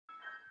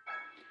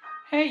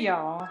Hey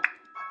y'all,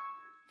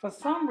 for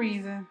some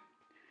reason,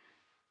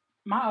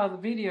 my other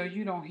video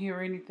you don't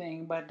hear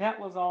anything, but that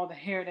was all the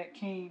hair that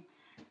came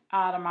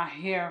out of my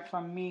hair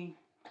from me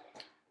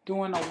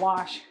doing a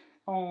wash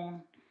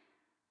on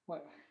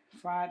what,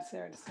 Friday,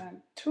 Saturday, Sunday,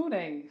 2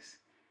 days.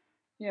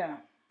 Yeah,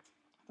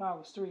 I thought it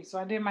was three. So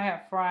I did my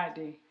hair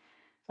Friday.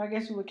 So I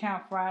guess you would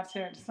count Friday,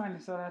 Saturday, Sunday,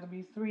 so that'll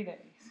be 3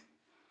 days.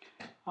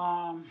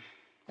 Um,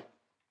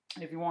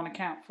 if you want to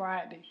count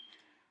Friday.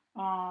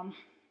 Um,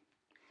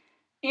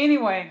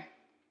 anyway,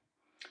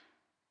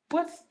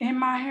 what's in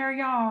my hair,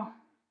 y'all?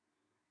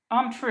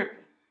 I'm tripping.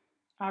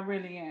 I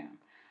really am.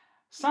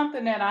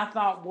 Something that I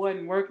thought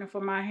wasn't working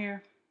for my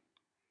hair.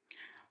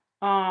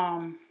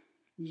 Um,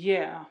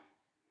 yeah,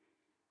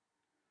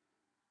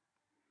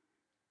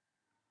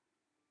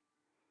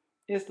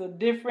 it's a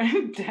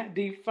different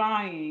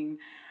defying,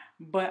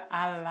 but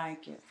I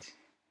like it.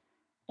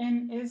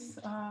 And it's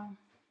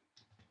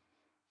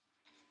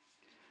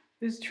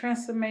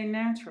Tresemme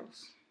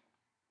Naturals.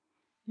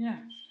 Yeah.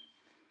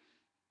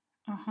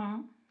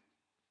 Uh-huh.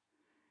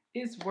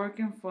 It's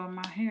working for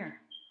my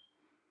hair.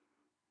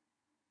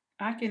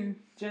 I can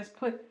just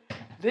put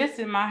this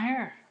in my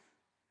hair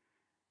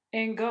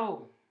and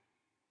go.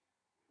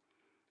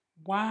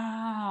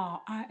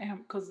 Wow, I am,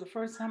 because the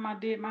first time I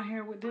did my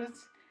hair with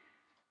this,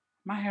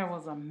 my hair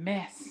was a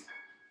mess.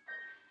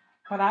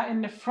 But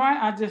in the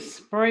front, I just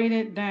sprayed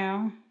it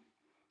down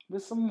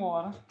with some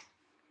water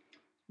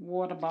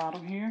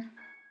bottle here.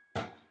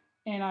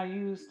 And I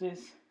use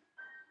this,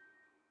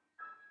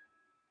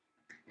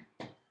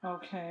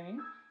 okay,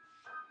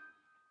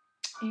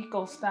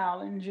 Eco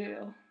Styling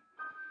Gel,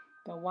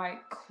 the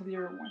white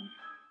clear one.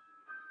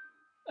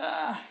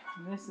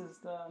 This is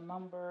the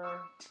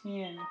number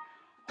 10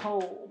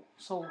 hole.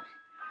 So,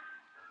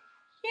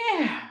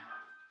 yeah,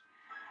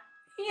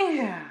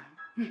 yeah.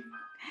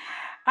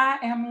 I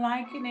am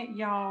liking it,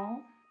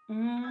 y'all.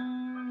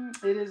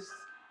 It is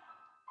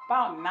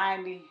about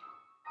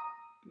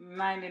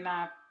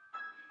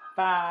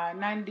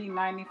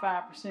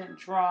 95%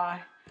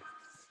 dry.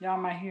 Y'all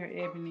might hear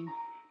Ebony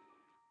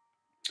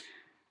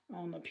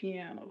on the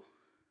piano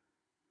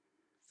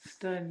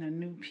studying a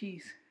new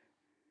piece.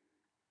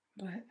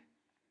 But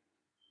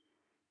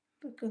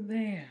look at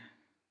there.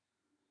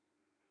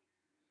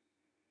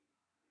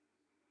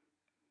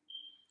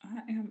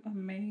 I am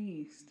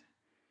amazed.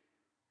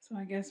 So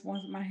I guess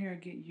once my hair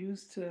get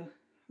used to,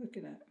 look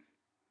at that.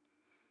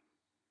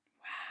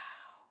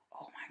 Wow.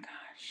 Oh my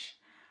gosh.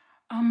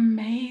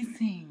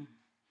 Amazing.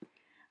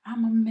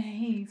 I'm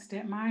amazed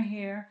that my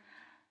hair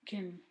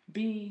can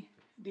be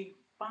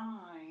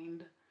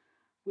defined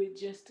with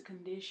just the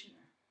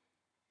conditioner.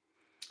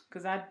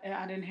 Because I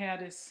didn't have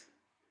this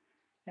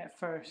at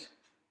first.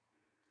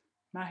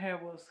 My hair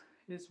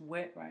it's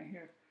wet right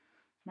here.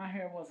 My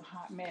hair was a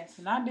hot mess.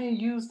 And I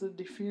did use the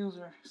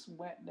diffuser. It's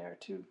wet there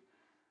too.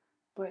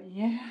 But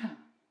yeah.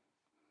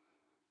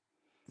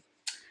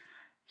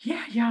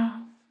 Yeah,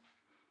 y'all.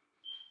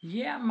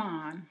 Yeah,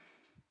 man.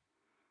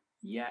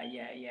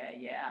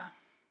 Yeah.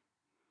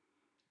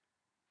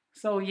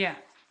 So yeah.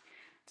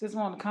 Just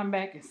want to come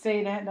back and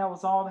say that. That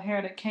was all the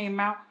hair that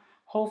came out.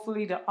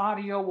 Hopefully the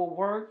audio will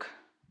work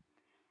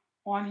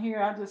on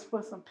here. I just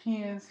put some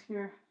pins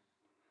here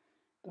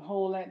to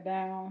hold that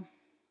down.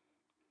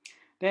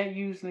 That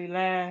usually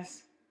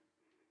lasts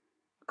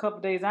a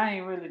couple days. I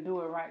ain't really do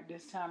it right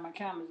this time. I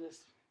kind of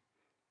just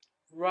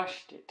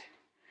rushed it.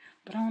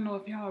 But I don't know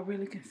if y'all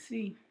really can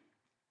see.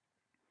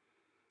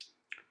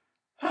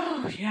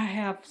 Oh, yeah, I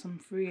have some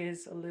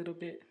frizz a little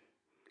bit.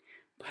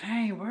 But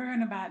I ain't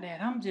worrying about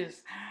that.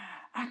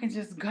 I can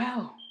just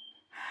go.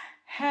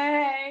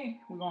 Hey,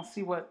 we're going to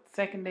see what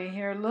second day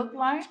hair look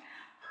like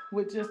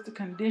with just the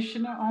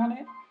conditioner on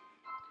it.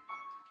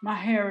 My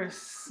hair is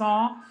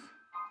soft.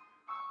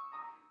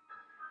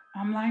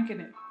 I'm liking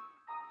it.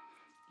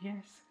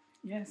 Yes.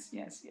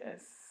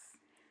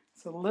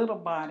 It's a little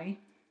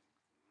body.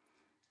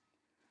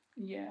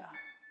 Yeah.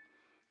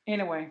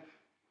 Anyway,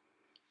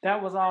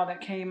 that was all that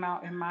came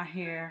out in my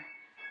hair.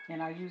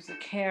 And I used the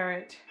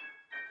carrot.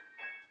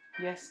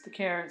 Yes, the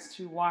carrots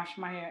to wash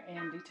my hair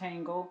and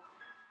detangle.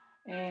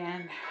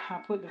 And I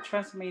put the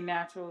Tresemme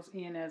Naturals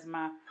in as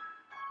my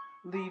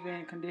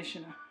leave-in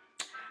conditioner.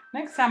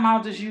 Next time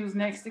I'll just use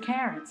next to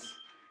carrots,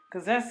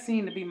 because that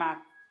seemed to be my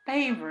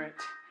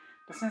favorite.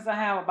 But since I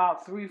have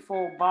about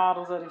 3-4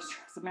 bottles of this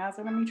Tresemme, I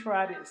said, let me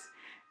try this.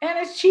 And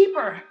it's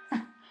cheaper.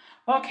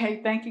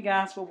 Okay, thank you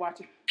guys for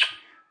watching.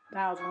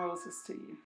 1,000 roses to you.